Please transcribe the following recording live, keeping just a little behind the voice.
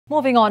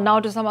Moving on now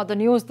to some other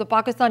news, the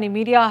Pakistani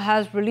media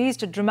has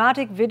released a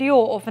dramatic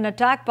video of an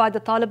attack by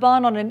the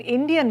Taliban on an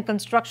Indian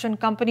construction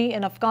company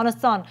in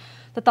Afghanistan.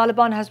 The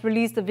Taliban has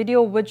released the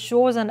video which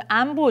shows an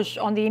ambush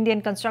on the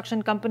Indian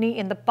construction company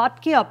in the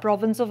Patkia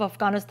province of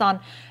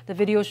Afghanistan. The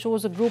video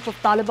shows a group of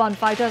Taliban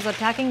fighters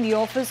attacking the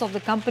office of the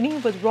company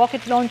with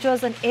rocket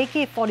launchers and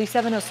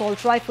AK-47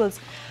 assault rifles.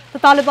 The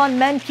Taliban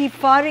men keep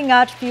firing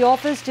at the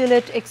office till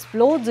it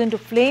explodes into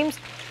flames.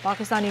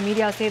 Pakistani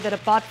media say that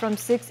apart from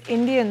 6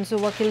 Indians who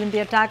were killed in the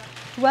attack,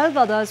 12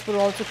 others were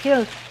also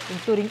killed,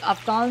 including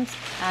Afghans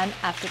and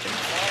Africans.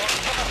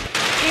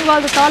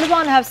 Meanwhile, the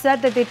Taliban have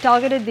said that they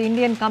targeted the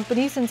Indian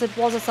company since it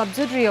was a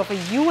subsidiary of a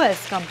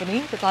US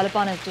company. The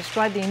Taliban has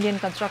described the Indian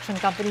construction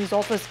company's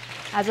office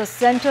as a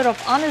center of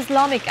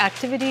un-Islamic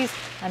activities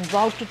and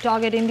vowed to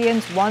target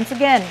Indians once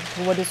again,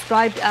 who were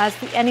described as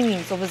the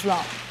enemies of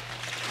Islam.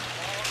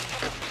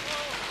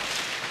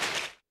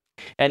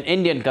 An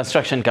Indian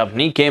construction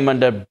company came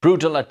under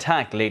brutal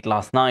attack late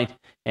last night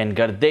in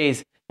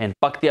Gardez in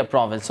Paktia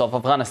province of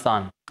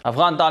Afghanistan.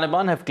 Afghan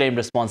Taliban have claimed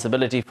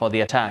responsibility for the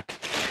attack.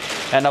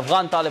 An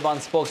Afghan Taliban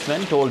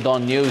spokesman told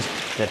Dawn News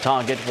their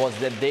target was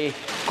that they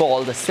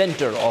call the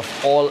center of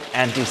all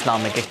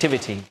anti-Islamic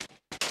activity.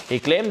 He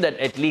claimed that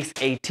at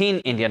least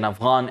 18 Indian,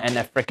 Afghan and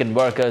African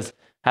workers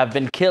have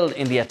been killed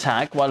in the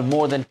attack, while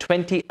more than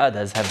 20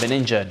 others have been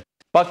injured.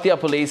 Paktia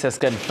police has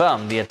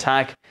confirmed the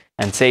attack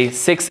and say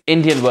 6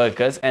 Indian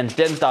workers and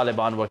 10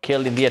 Taliban were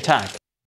killed in the attack.